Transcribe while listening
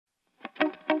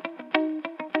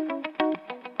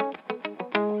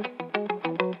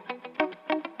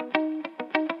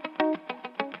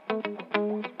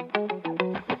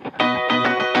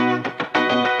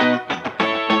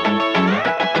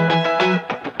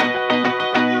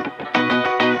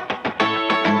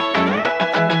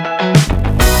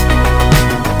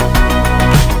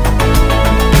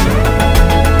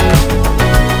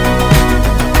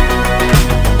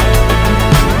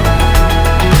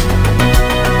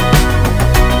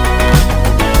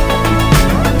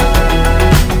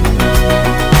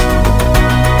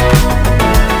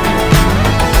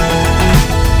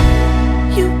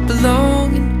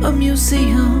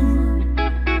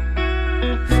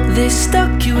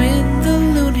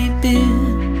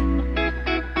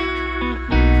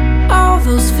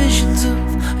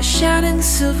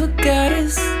of a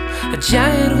goddess, a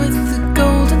giant with a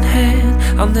golden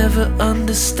hand I'll never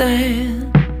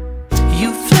understand.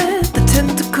 You fled the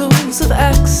tentacles of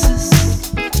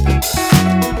Axis.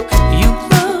 You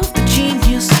loved the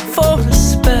genius for a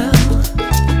spell.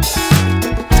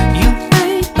 You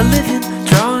made a living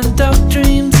drawing dark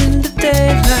dreams into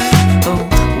daylight. Oh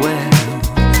well,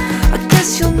 I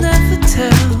guess you'll never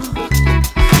tell.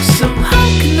 So how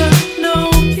can I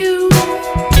know you,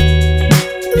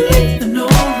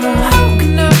 Leonora? How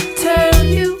can I tell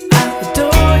you I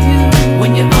adore you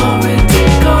when you're already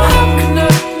gone? How can I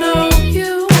know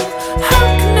you? How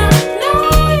can I know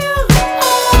you?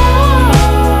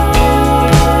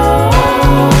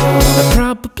 Oh, I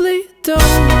probably don't.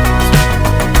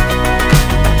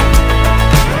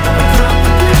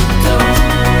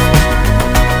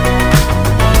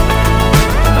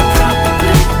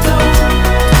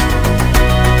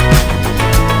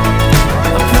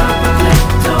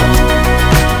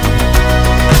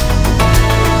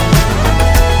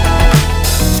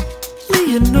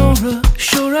 Leonora,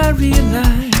 sure I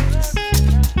realize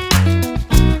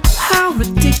how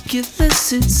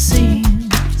ridiculous it seems.